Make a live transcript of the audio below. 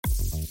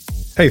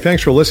Hey,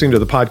 thanks for listening to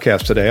the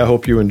podcast today. I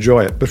hope you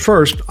enjoy it. But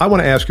first, I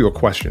want to ask you a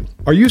question.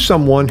 Are you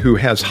someone who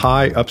has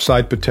high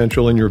upside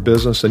potential in your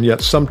business, and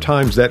yet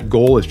sometimes that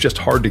goal is just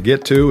hard to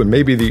get to, and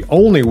maybe the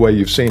only way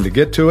you've seen to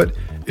get to it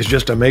is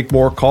just to make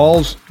more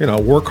calls,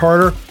 work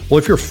harder? Well,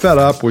 if you're fed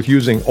up with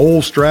using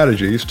old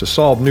strategies to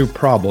solve new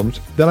problems,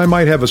 then I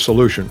might have a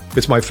solution.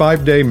 It's my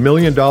 5-day $1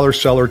 Million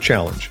Seller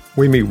Challenge.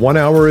 We meet 1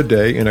 hour a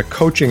day in a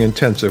coaching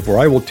intensive where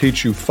I will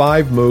teach you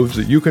 5 moves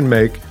that you can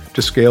make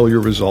to scale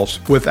your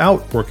results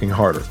without working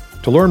harder.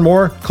 To learn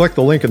more, click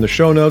the link in the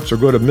show notes or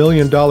go to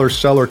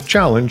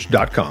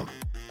 $1,000,000sellerchallenge.com.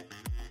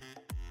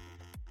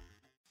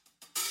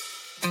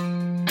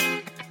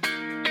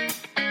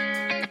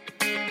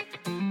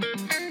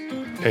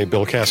 Hey,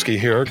 Bill Caskey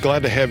here.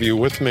 Glad to have you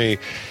with me.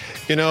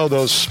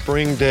 Those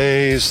spring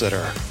days that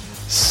are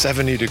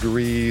 70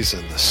 degrees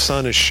and the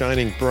sun is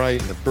shining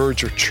bright and the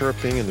birds are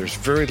chirping and there's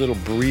very little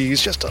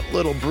breeze, just a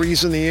little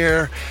breeze in the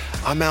air.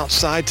 I'm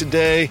outside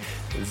today.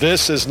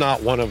 This is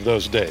not one of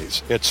those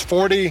days. It's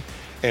 40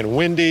 and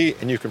windy,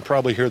 and you can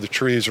probably hear the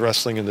trees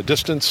rustling in the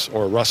distance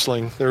or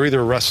rustling. They're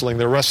either rustling,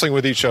 they're rustling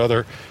with each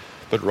other,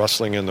 but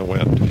rustling in the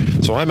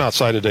wind. So I'm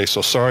outside today,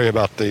 so sorry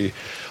about the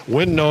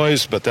wind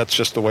noise, but that's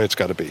just the way it's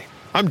got to be.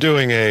 I'm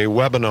doing a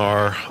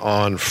webinar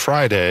on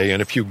Friday,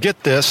 and if you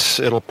get this,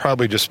 it'll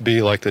probably just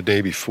be like the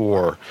day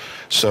before.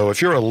 So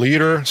if you're a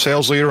leader,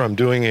 sales leader, I'm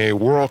doing a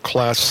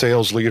world-class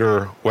sales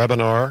leader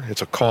webinar.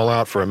 It's a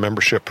call-out for a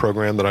membership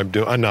program that I'm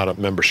doing. Not a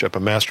membership, a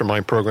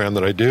mastermind program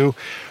that I do.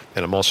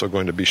 And I'm also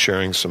going to be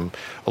sharing some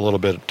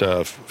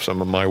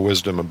of my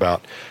wisdom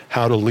about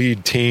how to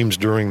lead teams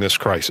during this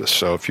crisis.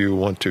 So if you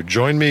want to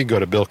join me, go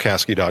to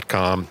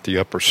BillCaskey.com. The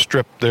upper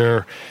strip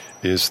there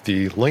is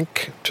the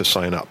link to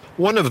sign up.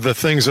 One of the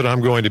things that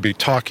I'm going to be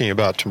talking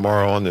about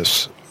tomorrow on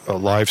this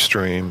live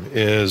stream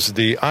is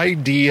the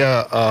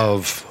idea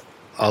of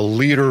a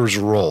leader's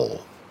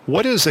role.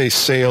 What is a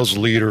sales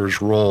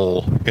leader's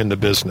role in the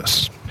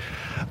business?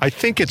 I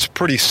think it's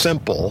pretty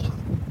simple.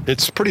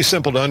 It's pretty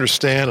simple to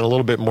understand and a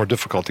little bit more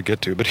difficult to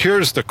get to. But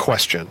here's the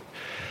question.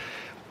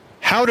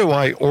 How do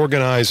I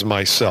organize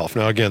myself?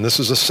 Now, again, this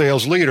is a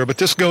sales leader, but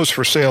this goes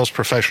for sales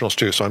professionals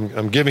too. So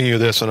I'm giving you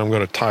this, and I'm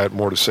going to tie it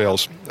more to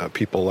sales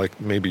people like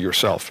maybe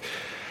yourself.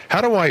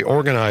 How do I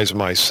organize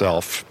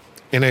myself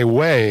in a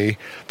way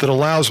that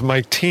allows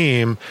my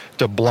team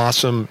to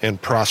blossom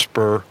and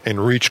prosper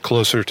and reach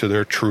closer to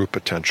their true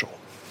potential?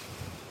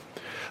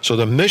 So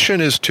the mission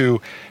is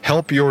to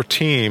help your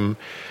team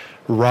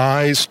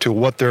rise to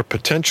what their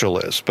potential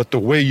is. But the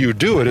way you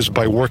do it is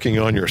by working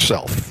on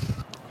yourself.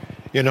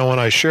 When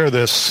I share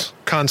this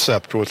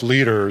concept with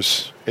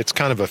leaders, it's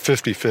kind of a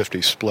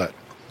 50-50 split.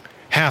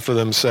 Half of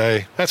them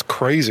say, that's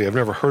crazy. I've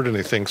never heard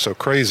anything so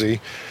crazy.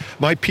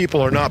 My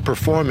people are not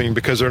performing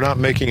because they're not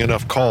making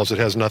enough calls. It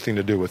has nothing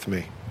to do with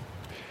me.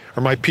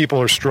 Or my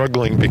people are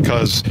struggling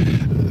because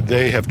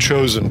they have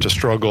chosen to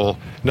struggle,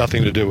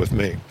 nothing to do with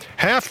me.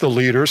 Half the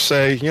leaders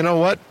say, you know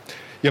what?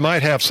 You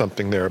might have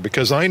something there,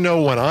 because I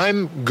know when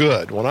I'm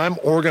good, when I'm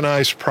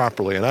organized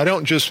properly, and I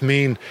don't just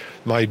mean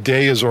my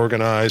day is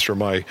organized or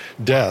my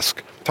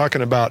desk, I'm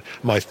talking about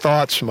my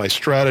thoughts, my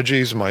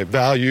strategies, my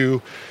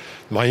value,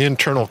 my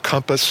internal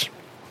compass.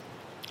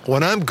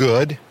 When I'm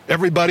good,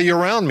 everybody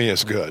around me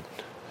is good.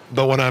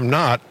 But when I'm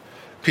not,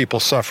 people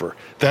suffer.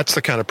 That's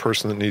the kind of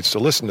person that needs to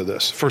listen to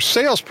this. For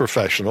sales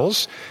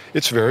professionals,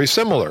 it's very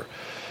similar.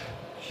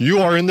 You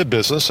are in the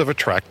business of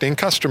attracting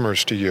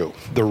customers to you,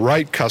 the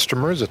right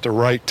customers at the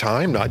right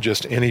time, not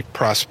just any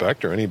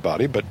prospect or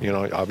anybody, but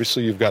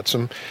obviously you've got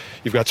some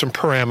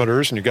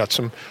parameters and you've got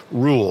some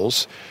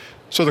rules.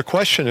 So the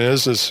question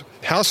is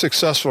how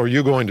successful are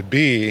you going to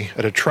be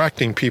at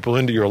attracting people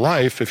into your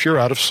life if you're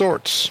out of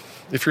sorts,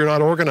 if you're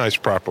not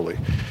organized properly,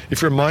 if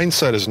your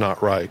mindset is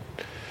not right,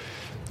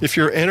 if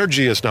your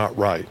energy is not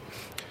right,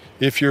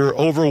 if you're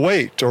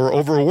overweight or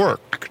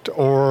overworked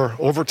or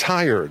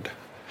overtired?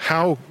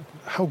 How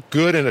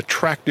good and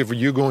attractive are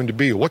you going to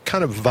be? What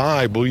kind of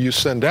vibe will you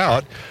send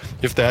out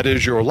if that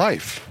is your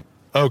life?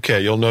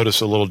 Okay, you'll notice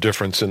a little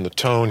difference in the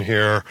tone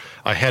here.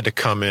 I had to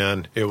come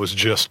in. It was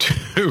just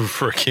too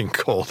freaking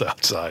cold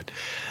outside.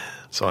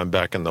 So I'm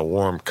back in the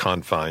warm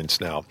confines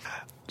now.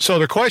 So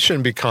the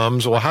question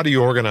becomes, well, how do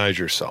you organize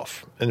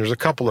yourself? And there's a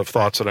couple of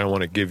thoughts that I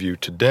want to give you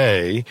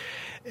today.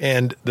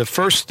 And the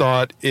first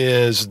thought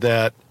is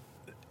that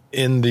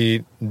in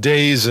the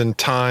days and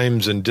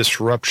times and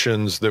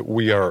disruptions that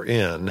we are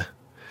in,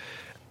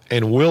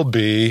 and will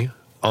be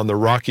on the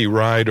rocky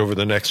ride over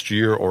the next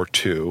year or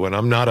two, and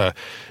I'm not a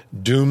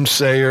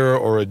doomsayer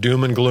or a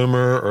doom and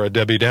gloomer or a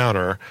Debbie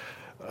Downer,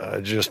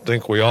 I just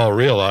think we all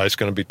realize it's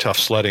going to be tough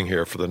sledding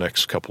here for the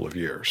next couple of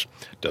years.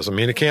 Doesn't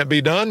mean it can't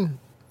be done,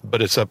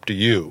 but it's up to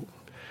you.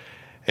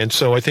 And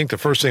so I think the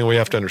first thing we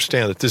have to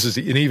understand that this is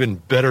an even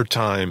better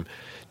time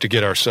to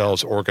get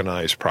ourselves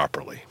organized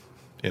properly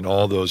in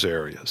all those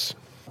areas.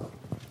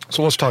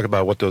 So let's talk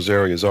about what those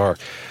areas are.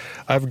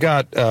 I've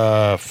got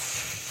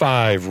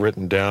 5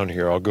 written down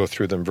here. I'll go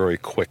through them very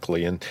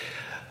quickly. And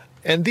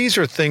And these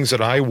are things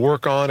that I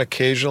work on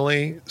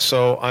occasionally,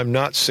 so I'm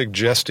not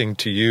suggesting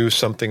to you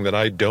something that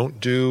I don't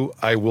do.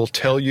 I will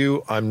tell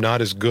you I'm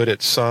not as good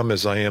at some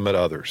as I am at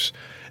others,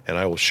 and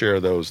I will share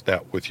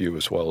that with you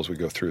as well as we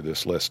go through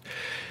this list.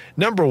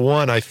 Number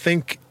one, I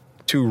think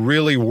to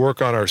really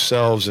work on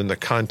ourselves in the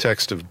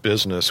context of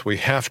business, we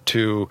have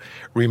to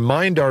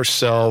remind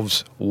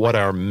ourselves what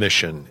our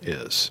mission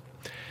is.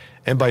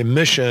 And by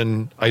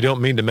mission, I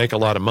don't mean to make a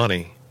lot of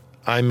money.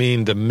 I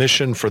mean the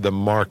mission for the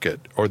market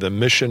or the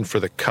mission for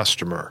the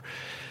customer.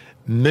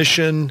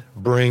 Mission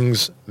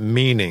brings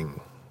meaning.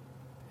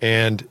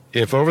 And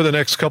if over the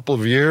next couple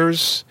of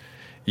years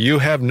you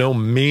have no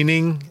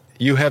meaning,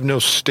 you have no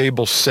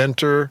stable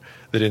center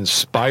that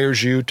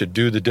inspires you to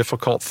do the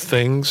difficult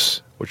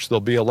things, which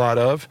there'll be a lot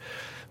of,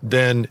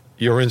 then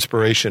your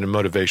inspiration and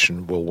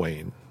motivation will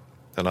wane.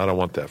 And I don't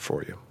want that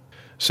for you.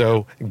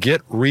 So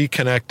get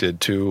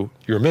reconnected to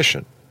your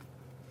mission.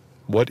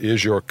 What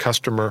is your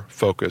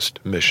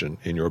customer-focused mission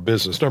in your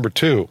business? Number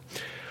two,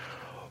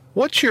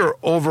 what's your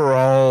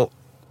overall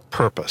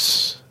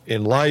purpose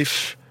in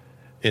life,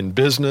 in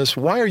business?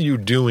 Why are you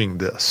doing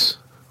this?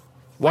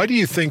 Why do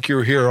you think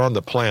you're here on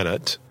the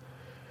planet?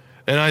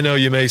 And I know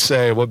you may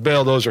say, well,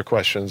 Bill, those are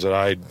questions that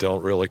I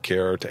don't really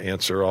care to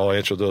answer. I'll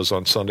answer those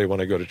on Sunday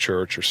when I go to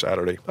church or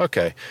Saturday.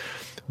 Okay,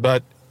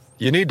 but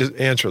you need to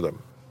answer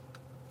them.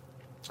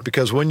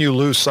 Because when you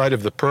lose sight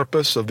of the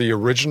purpose, of the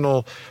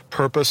original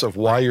purpose of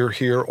why you're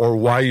here or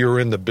why you're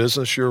in the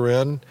business you're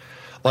in,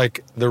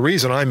 like the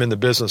reason I'm in the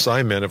business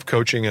I'm in of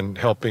coaching and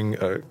helping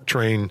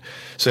train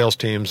sales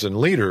teams and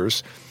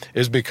leaders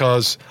is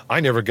because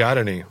I never got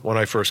any when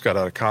I first got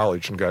out of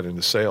college and got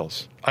into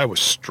sales. I was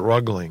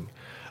struggling.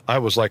 I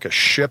was like a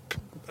ship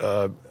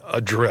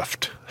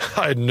adrift.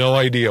 I had no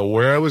idea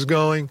where I was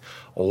going,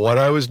 what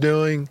I was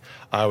doing.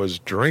 I was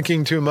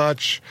drinking too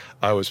much.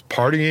 I was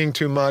partying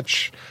too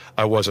much.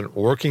 I wasn't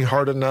working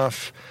hard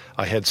enough.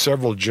 I had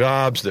several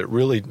jobs that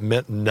really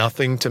meant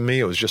nothing to me.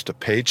 It was just a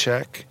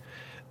paycheck.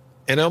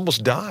 And I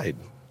almost died.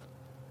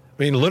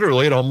 I mean,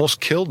 literally, it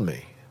almost killed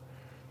me.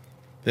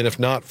 And if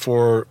not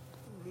for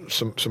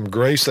some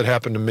grace that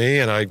happened to me,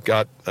 and I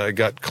got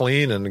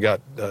clean and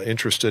got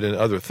interested in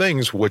other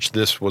things, which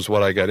this was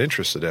what I got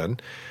interested in,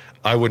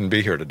 I wouldn't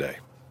be here today.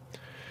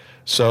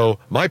 So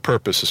my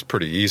purpose is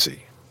pretty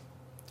easy.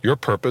 Your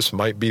purpose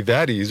might be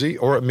that easy,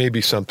 or it may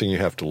be something you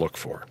have to look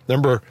for.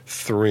 Number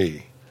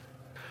three,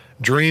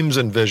 dreams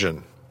and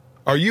vision.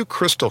 Are you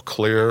crystal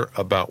clear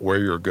about where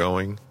you're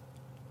going?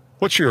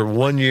 What's your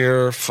 1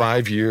 year,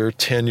 5 year,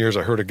 10 years?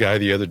 I heard a guy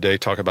the other day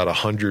talk about a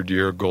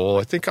 100-year goal.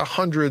 I think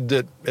 100,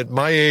 that at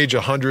my age,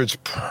 100's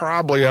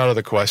probably out of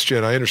the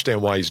question. I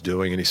understand why he's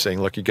doing it. He's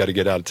saying, look, you got to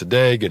get out of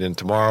today, get in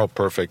tomorrow,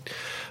 perfect.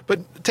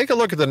 But take a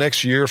look at the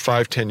next year,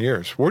 5, 10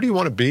 years. Where do you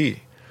want to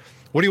be?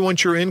 What do you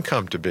want your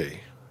income to be?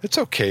 It's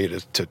okay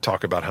to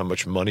talk about how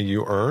much money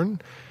you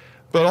earn,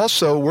 but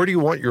also, where do you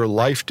want your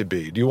life to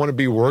be? Do you want to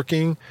be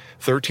working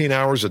 13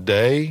 hours a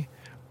day,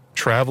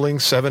 traveling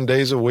 7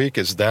 days a week?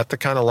 Is that the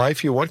kind of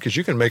life you want? Because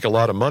you can make a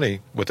lot of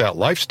money with that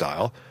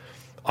lifestyle.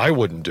 I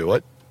wouldn't do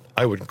it.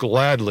 I would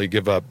gladly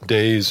give up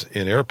days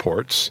in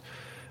airports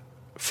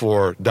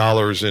for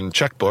dollars in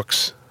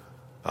checkbooks.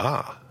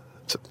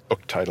 It's a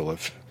book title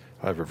if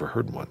I've ever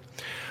heard one.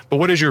 But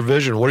what is your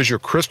vision? What is your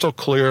crystal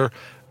clear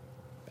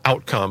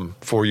outcome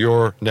for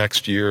your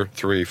next year,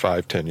 3,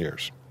 5, 10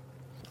 years?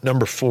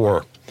 Number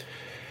 4,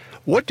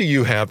 what do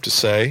you have to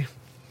say?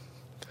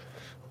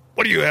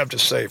 What do you have to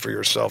say for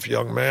yourself,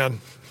 young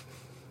man,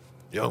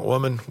 young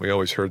woman? We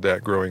always heard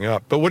that growing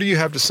up. But what do you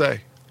have to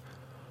say?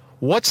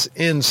 What's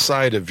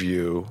inside of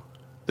you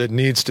that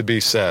needs to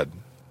be said?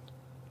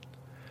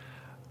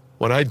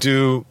 When I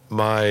do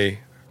my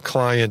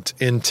client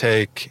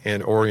intake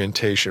and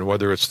orientation,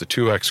 whether it's the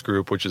 2X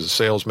group, which is a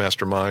sales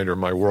mastermind, or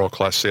my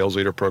world-class sales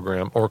leader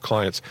program, or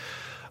clients,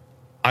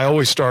 I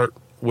always start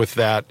with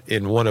that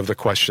in one of the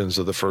questions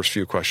of the first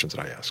few questions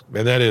that I ask.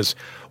 And that is,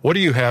 what do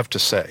you have to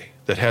say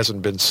that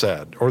hasn't been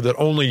said, or that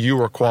only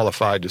you are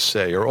qualified to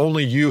say, or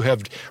only you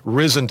have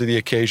risen to the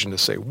occasion to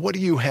say? What do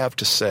you have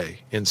to say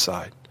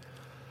inside?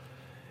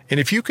 And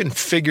if you can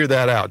figure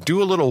that out,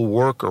 do a little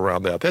work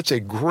around that. That's a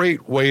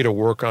great way to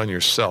work on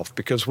yourself,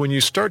 because when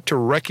you start to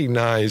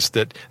recognize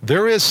that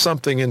there is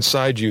something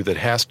inside you that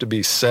has to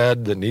be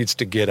said, that needs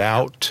to get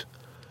out,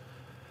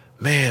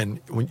 man,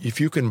 if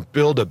you can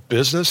build a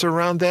business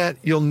around that,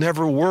 you'll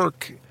never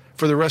work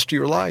for the rest of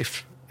your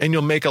life. And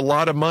you'll make a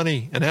lot of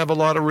money and have a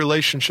lot of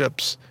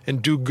relationships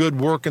and do good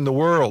work in the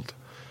world.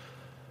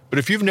 But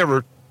if you've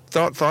never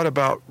thought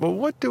about, well,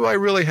 what do I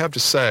really have to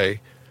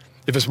say?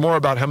 If it's more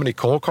about how many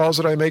cold calls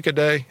that I make a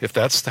day, if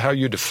that's how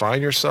you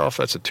define yourself,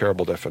 that's a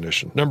terrible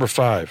definition. Number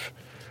 5,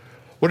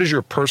 what is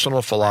your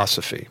personal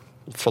philosophy?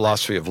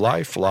 Philosophy of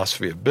life,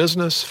 philosophy of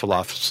business,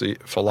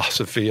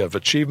 philosophy of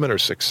achievement or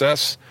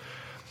success.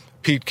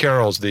 Pete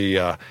Carroll's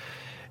the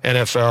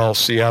NFL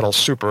Seattle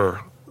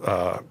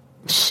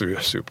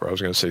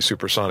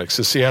Supersonics,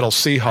 the Seattle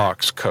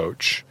Seahawks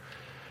coach,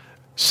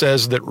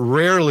 says that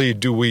rarely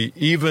do we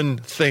even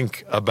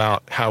think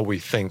about how we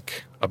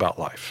think about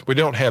life. We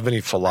don't have any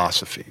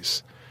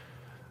philosophies.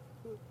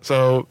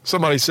 So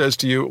somebody says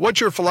to you, what's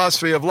your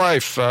philosophy of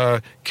life,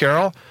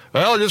 Carol?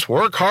 Well, just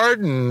work hard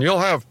and you'll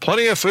have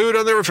plenty of food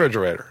on the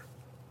refrigerator.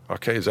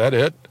 Okay, is that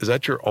it? Is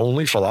that your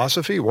only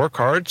philosophy? Work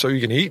hard so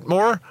you can eat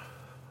more?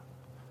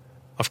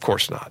 Of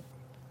course not.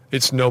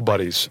 It's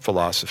nobody's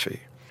philosophy.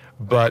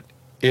 But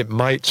it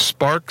might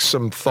spark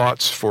some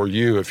thoughts for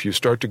you if you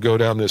start to go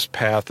down this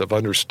path of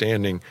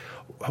understanding,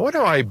 what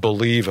do I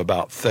believe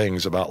about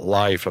things, about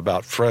life,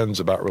 about friends,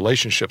 about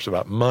relationships,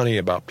 about money,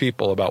 about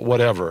people, about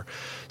whatever?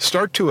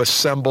 Start to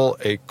assemble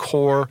a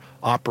core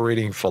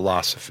operating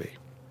philosophy.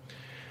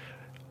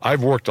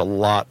 I've worked a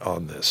lot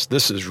on this.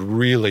 This is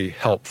really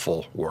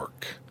helpful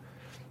work.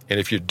 And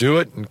if you do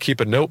it and keep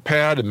a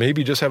notepad and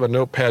maybe just have a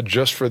notepad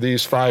just for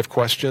these 5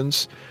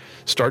 questions,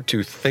 start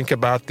to think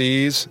about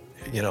these,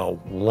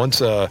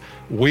 once a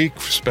week,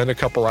 spend a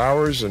couple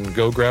hours and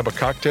go grab a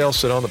cocktail,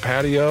 sit on the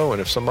patio.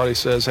 And if somebody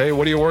says, hey,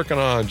 what are you working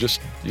on?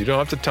 You don't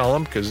have to tell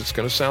them because it's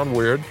going to sound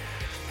weird.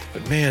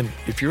 But man,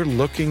 if you're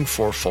looking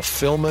for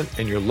fulfillment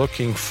and you're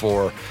looking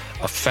for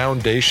a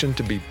foundation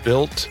to be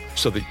built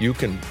so that you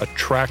can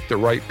attract the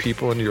right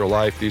people into your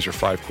life, these are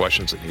 5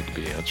 questions that need to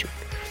be answered.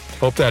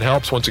 Hope that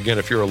helps. Once again,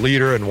 if you're a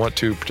leader and want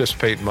to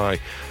participate in my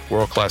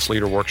World Class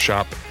Leader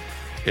Workshop,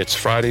 it's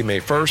Friday, May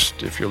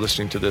 1st. If you're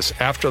listening to this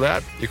after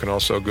that, you can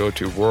also go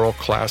to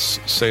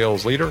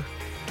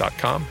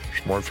worldclasssalesleader.com.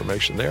 There's more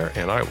information there,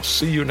 and I will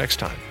see you next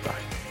time. Bye.